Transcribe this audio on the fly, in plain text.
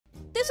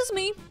This is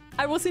me.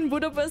 I was in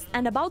Budapest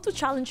and about to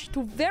challenge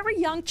two very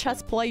young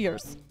chess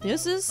players.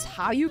 This is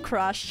how you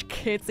crush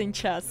kids in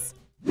chess.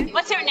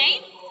 What's your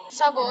name?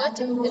 Sabot. It's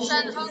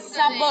an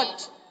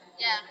Sabot.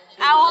 Yeah.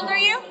 How old are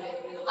you?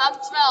 I'm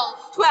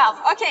 12. 12.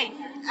 Okay.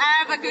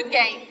 I have a good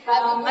game.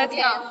 Let's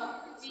go.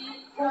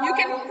 You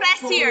can press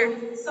here.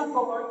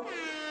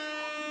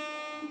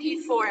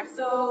 E4.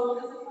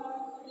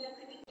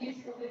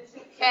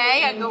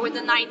 Okay, I go with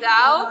the knight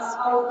out.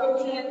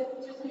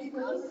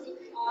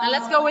 And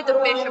let's go with the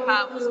bishop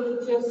out.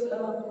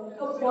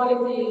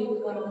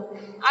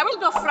 I will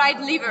go fried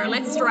liver.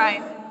 Let's try.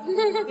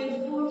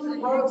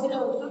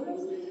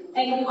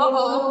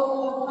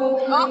 Uh-oh.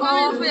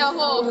 I'm for your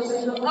horse.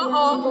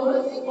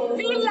 Uh-oh.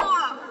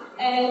 Villa!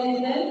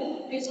 And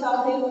then we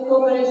started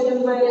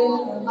cooperation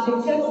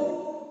with chess,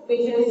 which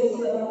is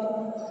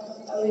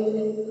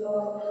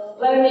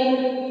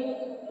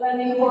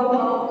learning form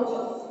of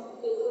chess.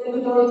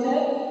 It's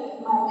going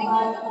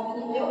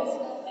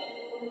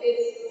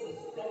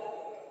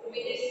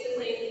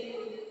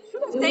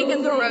Should have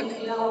taken the rook.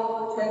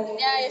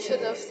 Yeah, you should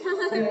have.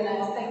 very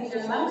nice. Thank you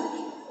very much.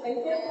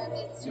 Thank you.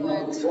 That's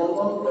right.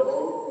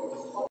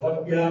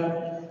 Slovakia,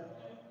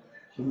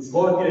 in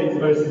Slovakia, it's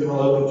very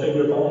similar to Czech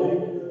Republic.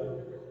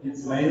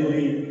 It's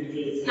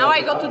mainly. Now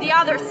I go to the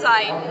other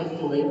side.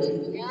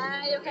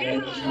 Yeah, you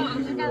can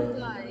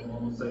fly.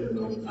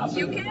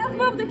 You can't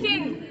move the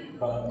king.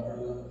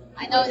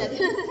 I know that.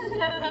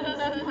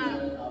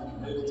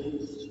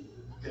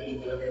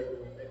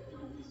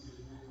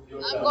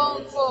 I'm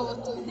going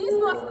forward to This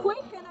was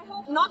quick and I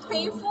hope not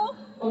painful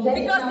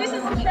because this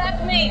is a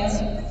checkmate.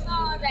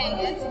 Oh, dang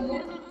it.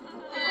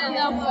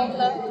 No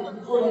problem.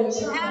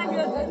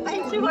 And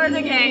thank you for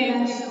the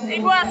game.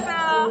 It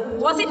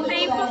was it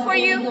painful for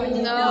you?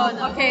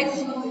 No. Okay.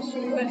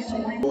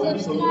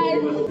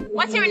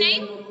 What's your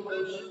name?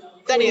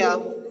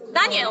 Daniel,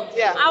 Daniel.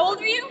 Yeah. How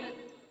old are you?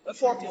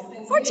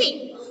 14.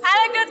 14.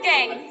 Have a good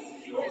game.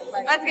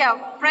 Let's go.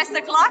 Press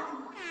the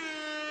clock.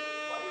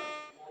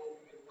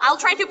 I'll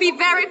try to be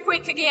very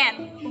quick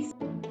again.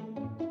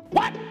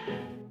 What?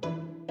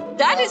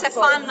 That is a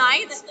fun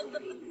night.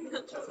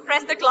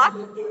 Press the clock.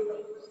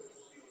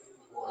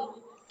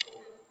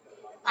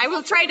 I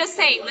will try the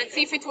same. Let's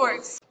see if it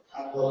works.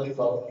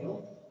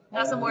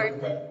 Doesn't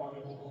work.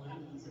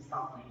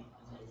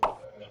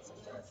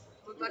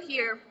 We'll go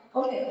here.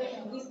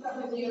 Okay, we start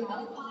with you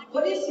now.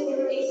 What is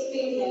your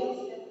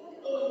experience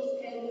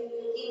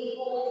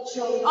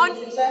On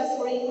chess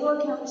or in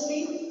your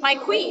country? my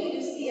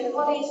queen.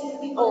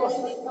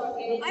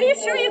 Are you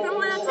sure you don't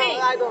want to take?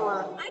 I don't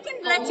want. I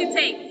can let you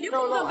take. You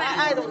can go back.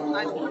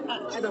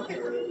 I don't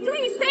care.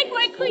 Please take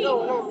my queen.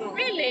 No.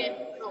 Really?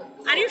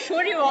 Are you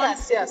sure you want?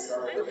 Yes.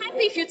 I'm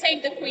happy if you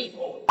take the queen.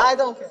 I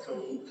don't care.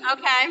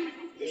 Okay.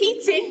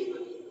 Kitty.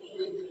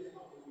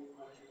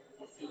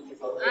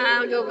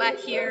 I'll go back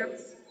here.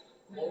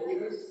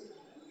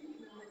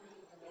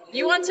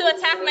 You want to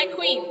attack my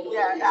queen?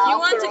 Yeah. You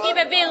want to give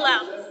a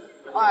villa?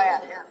 Oh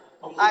yeah.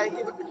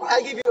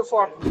 I give you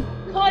 4.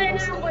 Call an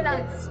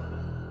ambulance.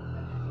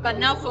 But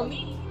not for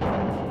me.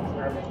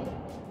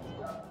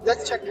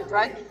 Let's check it,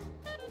 right?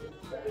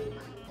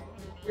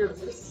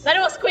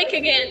 That was quick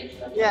again.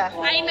 Yeah.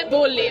 I'm a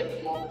bully.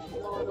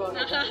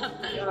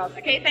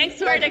 Okay, thanks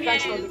for the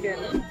Thanks for game. the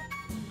game.